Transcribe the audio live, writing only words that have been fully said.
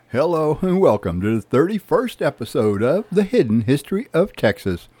Hello and welcome to the 31st episode of The Hidden History of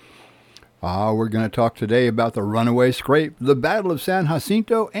Texas. We're going to talk today about the Runaway Scrape, the Battle of San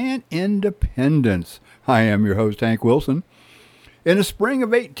Jacinto, and independence. I am your host, Hank Wilson. In the spring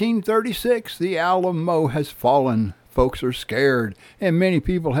of 1836, the Alamo has fallen. Folks are scared, and many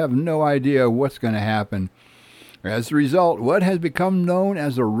people have no idea what's going to happen. As a result, what has become known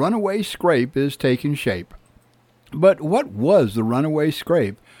as the Runaway Scrape is taking shape. But what was the Runaway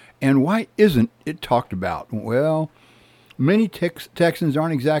Scrape, and why isn't it talked about? Well, many Texans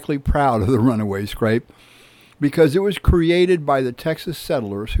aren't exactly proud of the Runaway Scrape because it was created by the Texas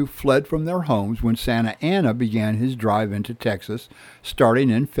settlers who fled from their homes when Santa Anna began his drive into Texas, starting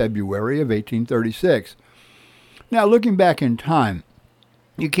in February of 1836. Now, looking back in time,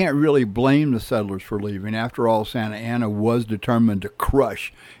 you can't really blame the settlers for leaving. After all, Santa Anna was determined to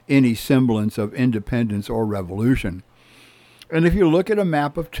crush any semblance of independence or revolution. And if you look at a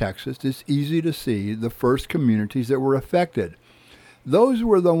map of Texas, it's easy to see the first communities that were affected. Those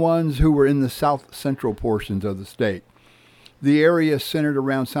were the ones who were in the south central portions of the state. The area centered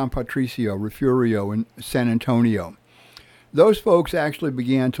around San Patricio, Refugio, and San Antonio. Those folks actually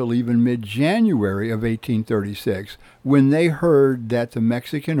began to leave in mid-January of 1836 when they heard that the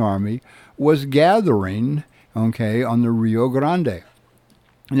Mexican army was gathering, on the Rio Grande.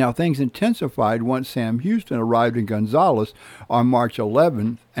 Now, things intensified once Sam Houston arrived in Gonzales on March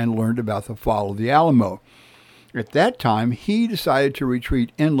 11th and learned about the fall of the Alamo. At that time, he decided to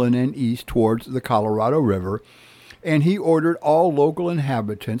retreat inland and east towards the Colorado River, and he ordered all local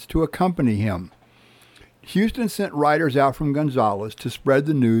inhabitants to accompany him. Houston sent riders out from Gonzales to spread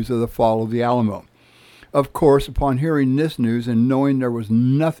the news of the fall of the Alamo. Of course, upon hearing this news and knowing there was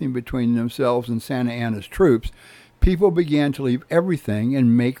nothing between themselves and Santa Anna's troops, people began to leave everything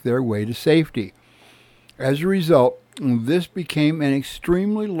and make their way to safety. As a result, this became an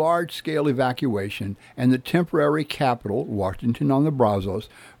extremely large-scale evacuation, and the temporary capital, Washington-on-the-Brazos,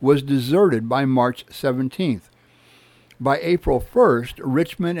 was deserted by March 17th. By April 1st,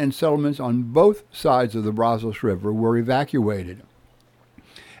 Richmond and settlements on both sides of the Brazos River were evacuated.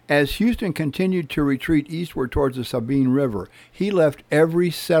 As Houston continued to retreat eastward towards the Sabine River, he left every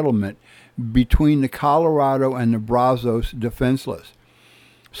settlement between the Colorado and the Brazos defenseless.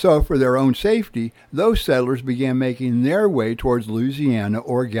 So, for their own safety, those settlers began making their way towards Louisiana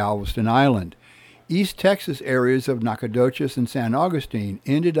or Galveston Island. East Texas areas of Nacogdoches and San Augustine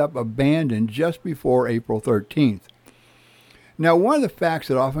ended up abandoned just before April 13th. Now, one of the facts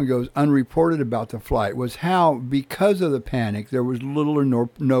that often goes unreported about the flight was how, because of the panic, there was little or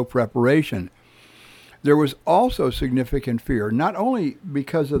no preparation. There was also significant fear, not only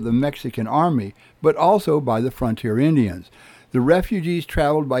because of the Mexican army, but also by the frontier Indians. The refugees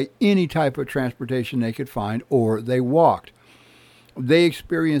traveled by any type of transportation they could find, or they walked. They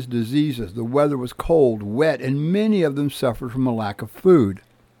experienced diseases, the weather was cold, wet, and many of them suffered from a lack of food.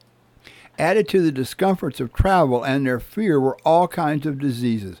 Added to the discomforts of travel and their fear were all kinds of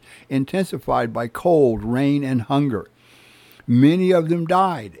diseases, intensified by cold, rain, and hunger. Many of them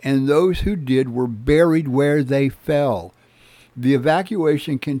died, and those who did were buried where they fell. The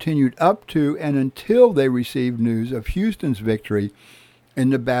evacuation continued up to and until they received news of Houston's victory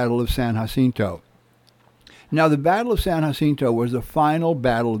in the Battle of San Jacinto. Now, the Battle of San Jacinto was the final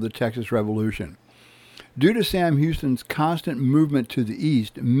battle of the Texas Revolution. Due to Sam Houston's constant movement to the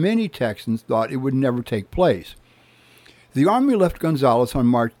east, many Texans thought it would never take place. The army left Gonzales on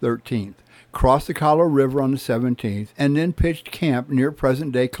March 13th, crossed the Colorado River on the 17th, and then pitched camp near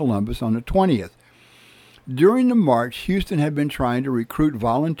present-day Columbus on the 20th. During the march, Houston had been trying to recruit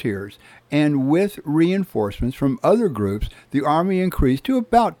volunteers, and with reinforcements from other groups, the army increased to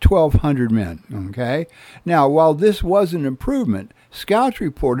about 1,200 men. Now, while this was an improvement, scouts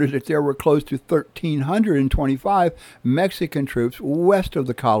reported that there were close to 1,325 Mexican troops west of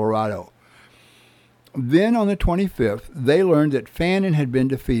the Colorado. Then on the 25th, they learned that Fannin had been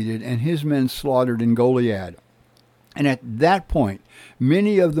defeated and his men slaughtered in Goliad. And at that point,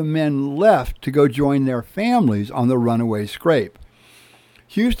 many of the men left to go join their families on the Runaway Scrape.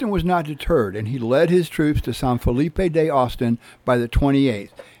 Houston was not deterred, and he led his troops to San Felipe de Austin by the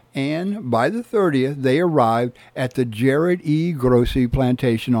 28th. And by the 30th, they arrived at the Jared E. Groce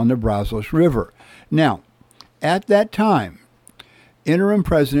plantation on the Brazos River. Now, at that time, Interim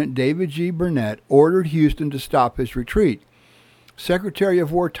President David G. Burnet ordered Houston to stop his retreat. Secretary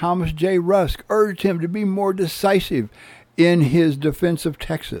of War Thomas J. Rusk urged him to be more decisive in his defense of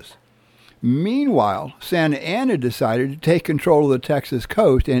Texas. Meanwhile, Santa Anna decided to take control of the Texas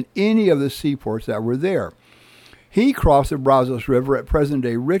coast and any of the seaports that were there. He crossed the Brazos River at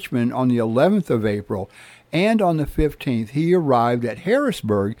present-day Richmond on the 11th of April and on the 15th he arrived at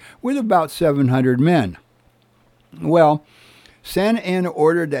Harrisburg with about 700 men. Well, Santa Anna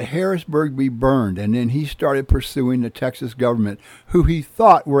ordered that Harrisburg be burned, and then he started pursuing the Texas government, who he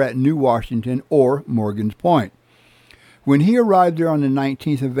thought were at New Washington or Morgan's Point. When he arrived there on the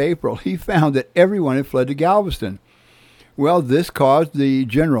 19th of April, he found that everyone had fled to Galveston. Well, this caused the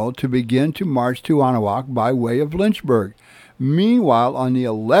general to begin to march to Anahuac by way of Lynchburg. Meanwhile, on the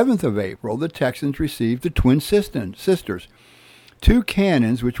 11th of April, the Texans received the Twin Sisters, two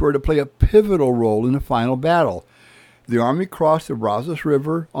cannons which were to play a pivotal role in the final battle. The army crossed the Brazos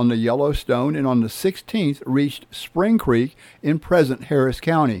River on the Yellowstone and on the 16th reached Spring Creek in present Harris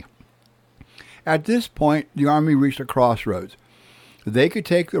County. At this point, the army reached a crossroads. They could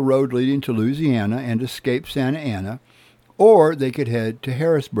take the road leading to Louisiana and escape Santa Anna, or they could head to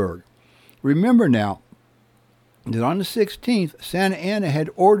Harrisburg. Remember now that on the 16th, Santa Anna had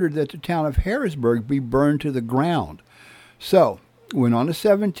ordered that the town of Harrisburg be burned to the ground. So, when on the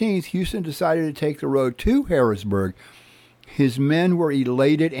 17th, Houston decided to take the road to Harrisburg, his men were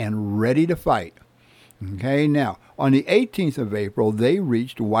elated and ready to fight. Okay, now, on the 18th of April, they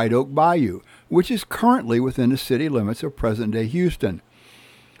reached White Oak Bayou, which is currently within the city limits of present-day Houston.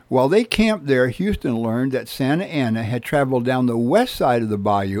 While they camped there, Houston learned that Santa Anna had traveled down the west side of the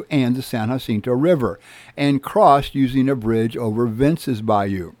bayou and the San Jacinto River, and crossed using a bridge over Vince's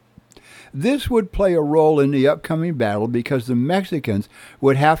Bayou. This would play a role in the upcoming battle because the Mexicans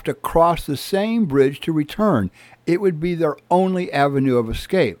would have to cross the same bridge to return. It would be their only avenue of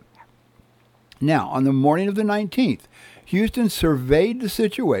escape. Now, on the morning of the 19th, Houston surveyed the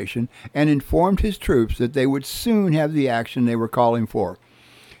situation and informed his troops that they would soon have the action they were calling for.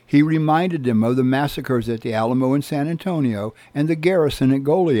 He reminded them of the massacres at the Alamo in San Antonio and the garrison at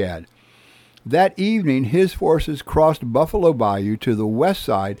Goliad. That evening, his forces crossed Buffalo Bayou to the west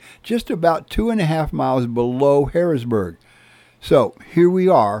side, just about 2.5 miles below Harrisburg. So, here we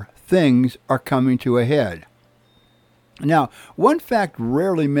are. Things are coming to a head. Now, one fact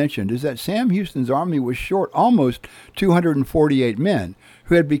rarely mentioned is that Sam Houston's army was short almost 248 men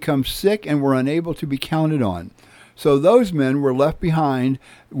who had become sick and were unable to be counted on. So those men were left behind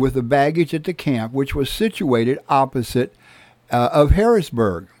with the baggage at the camp, which was situated opposite of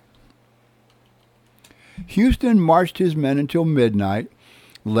Harrisburg. Houston marched his men until midnight,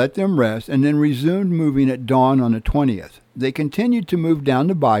 let them rest, and then resumed moving at dawn on the 20th. They continued to move down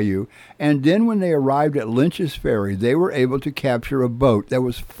the bayou, and then when they arrived at Lynch's Ferry, they were able to capture a boat that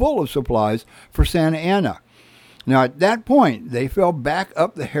was full of supplies for Santa Anna. Now, at that point, they fell back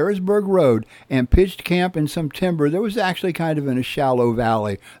up the Harrisburg Road and pitched camp in some timber that was actually kind of in a shallow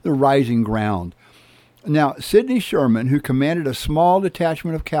valley, the rising ground. Now, Sidney Sherman, who commanded a small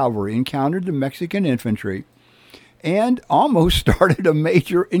detachment of cavalry, encountered the Mexican infantry and almost started a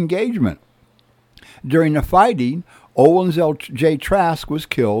major engagement. During the fighting, Owens J. Trask was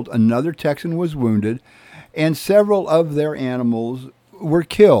killed, another Texan was wounded, and several of their animals were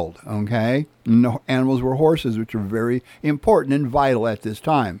killed, okay? And the animals were horses, which were very important and vital at this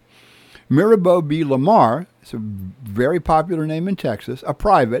time. Mirabeau B. Lamar, it's a very popular name in Texas, a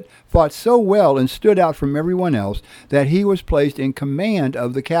private, fought so well and stood out from everyone else that he was placed in command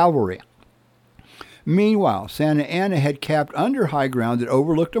of the cavalry. Meanwhile, Santa Anna had camped under high ground that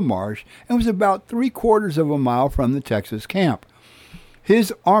overlooked a marsh and was about 3/4 of a mile from the Texas camp.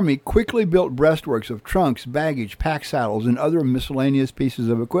 His army quickly built breastworks of trunks, baggage, pack saddles, and other miscellaneous pieces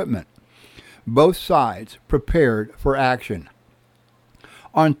of equipment. Both sides prepared for action.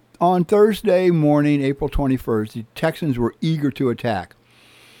 On Thursday morning, April 21st, the Texans were eager to attack.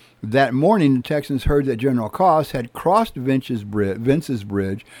 That morning, the Texans heard that General Coss had crossed Vince's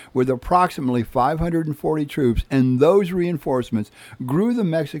Bridge with approximately 540 troops, and those reinforcements grew the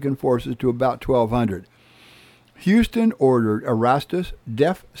Mexican forces to about 1,200. Houston ordered Erastus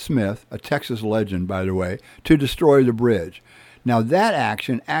Deaf Smith, a Texas legend, by the way, to destroy the bridge. Now, that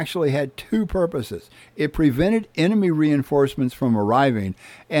action actually had two purposes. It prevented enemy reinforcements from arriving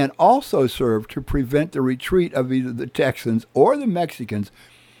and also served to prevent the retreat of either the Texans or the Mexicans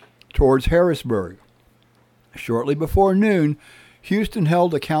towards Harrisburg. Shortly before noon, Houston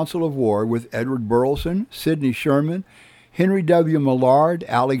held a council of war with Edward Burleson, Sidney Sherman, Henry W. Millard,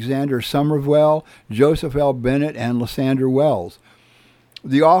 Alexander Somervell, Joseph L. Bennett, and Lysander Wells.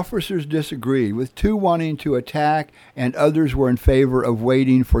 The officers disagreed, with two wanting to attack and others were in favor of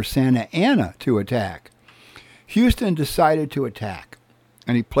waiting for Santa Anna to attack. Houston decided to attack,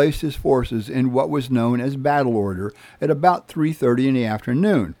 and he placed his forces in what was known as battle order at about 3:30 in the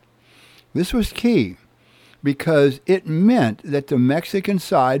afternoon. This was key because it meant that the Mexican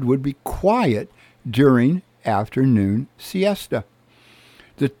side would be quiet during afternoon siesta.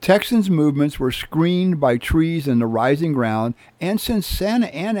 The Texans' movements were screened by trees in the rising ground, and since Santa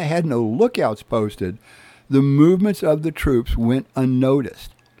Anna had no lookouts posted, the movements of the troops went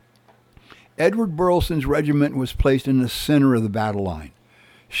unnoticed. Edward Burleson's regiment was placed in the center of the battle line.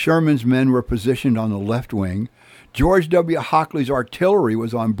 Sherman's men were positioned on the left wing. George W. Hockley's artillery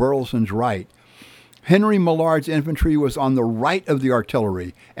was on Burleson's right. Henry Millard's infantry was on the right of the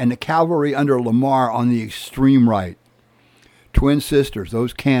artillery, and the cavalry under Lamar on the extreme right. Twin Sisters,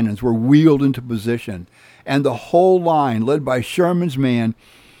 those cannons, were wheeled into position, and the whole line, led by Sherman's men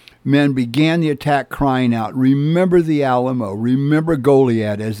began the attack crying out, "Remember the Alamo, remember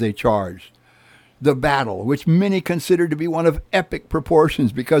Goliad," as they charged. The battle, which many considered to be one of epic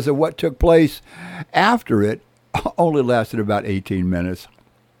proportions because of what took place after it, only lasted about 18 minutes.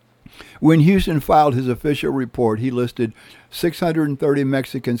 When Houston filed his official report, he listed 630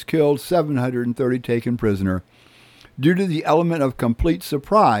 Mexicans killed, 730 taken prisoner. Due to the element of complete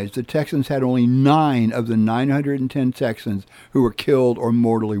surprise, the Texans had only 9 of the 910 Texans who were killed or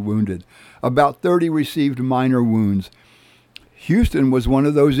mortally wounded. About 30 received minor wounds. Houston was one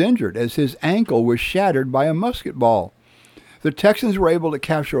of those injured, as his ankle was shattered by a musket ball. The Texans were able to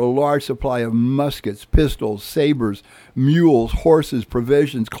capture a large supply of muskets, pistols, sabers, mules, horses,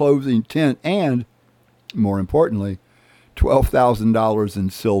 provisions, clothing, tent, and, more importantly, $12,000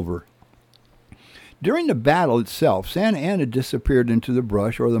 in silver. During the battle itself, Santa Anna disappeared into the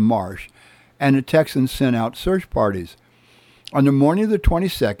brush or the marsh, and the Texans sent out search parties. On the morning of the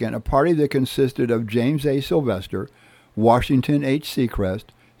 22nd, a party that consisted of James A. Sylvester, Washington H. Seacrest,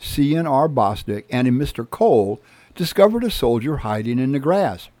 C.N.R. Bostic, and a Mr. Cole discovered a soldier hiding in the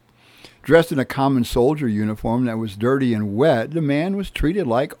grass. Dressed in a common soldier uniform that was dirty and wet, the man was treated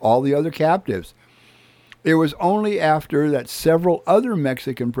like all the other captives. It was only after that several other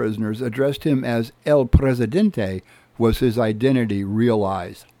Mexican prisoners addressed him as El Presidente was his identity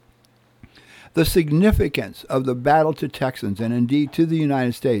realized. The significance of the battle to Texans, and indeed to the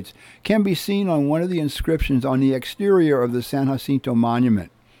United States, can be seen on one of the inscriptions on the exterior of the San Jacinto monument.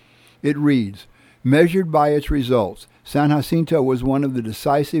 It reads, "Measured by its results, San Jacinto was one of the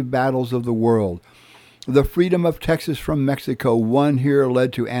decisive battles of the world. The freedom of Texas from Mexico won here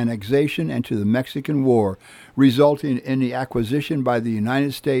led to annexation and to the Mexican War, resulting in the acquisition by the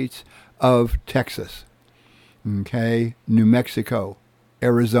United States of Texas." Okay, New Mexico,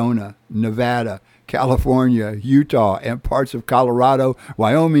 Arizona, Nevada, California, Utah, and parts of Colorado,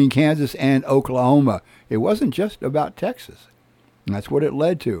 Wyoming, Kansas, and Oklahoma. It wasn't just about Texas. And that's what it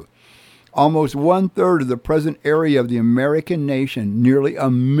led to. Almost 1/3 of the present area of the American nation, nearly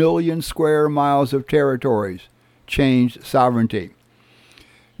 1 million square miles of territories, changed sovereignty.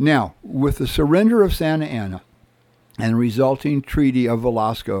 Now, with the surrender of Santa Anna and resulting Treaty of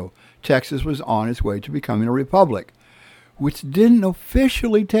Velasco, Texas was on its way to becoming a republic, which didn't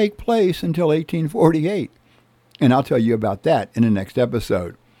officially take place until 1848. And I'll tell you about that in the next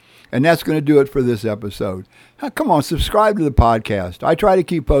episode. And that's going to do it for this episode. Now, come on, subscribe to the podcast. I try to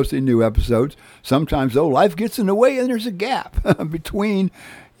keep posting new episodes. Sometimes, though, life gets in the way and there's a gap between,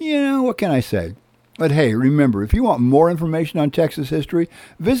 what can I say? But hey, remember, if you want more information on Texas history,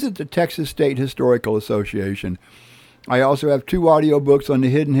 visit the Texas State Historical Association. I also have 2 audiobooks on the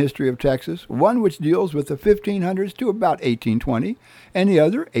hidden history of Texas, one which deals with the 1500s to about 1820, and the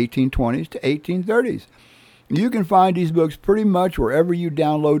other 1820s to 1830s. You can find these books pretty much wherever you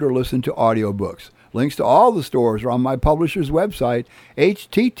download or listen to audiobooks. Links to all the stores are on my publisher's website,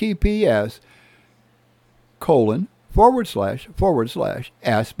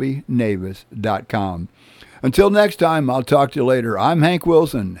 https://aspynavis.com. Until next time, I'll talk to you later. I'm Hank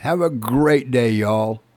Wilson. Have a great day, y'all.